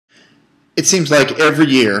It seems like every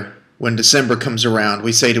year when December comes around,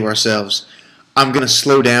 we say to ourselves, I'm going to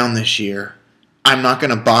slow down this year. I'm not going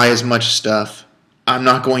to buy as much stuff. I'm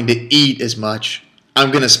not going to eat as much.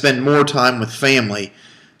 I'm going to spend more time with family.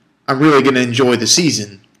 I'm really going to enjoy the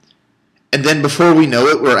season. And then before we know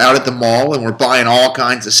it, we're out at the mall and we're buying all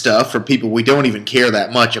kinds of stuff for people we don't even care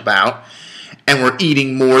that much about. And we're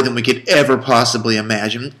eating more than we could ever possibly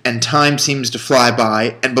imagine. And time seems to fly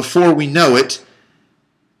by. And before we know it,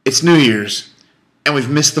 it's New Year's. And we've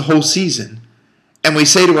missed the whole season. And we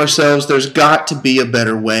say to ourselves, there's got to be a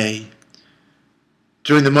better way.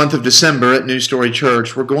 During the month of December at New Story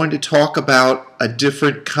Church, we're going to talk about a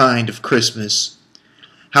different kind of Christmas.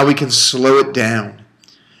 How we can slow it down.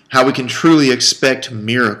 How we can truly expect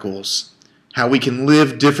miracles. How we can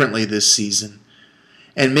live differently this season.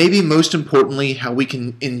 And maybe most importantly, how we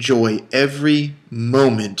can enjoy every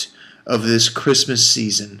moment of this Christmas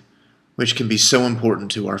season, which can be so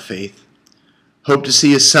important to our faith. Hope to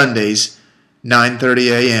see you Sundays,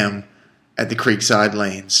 9:30 a.m. at the Creekside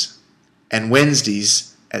Lanes, and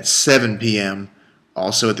Wednesdays at 7 p.m.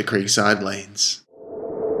 also at the Creekside Lanes.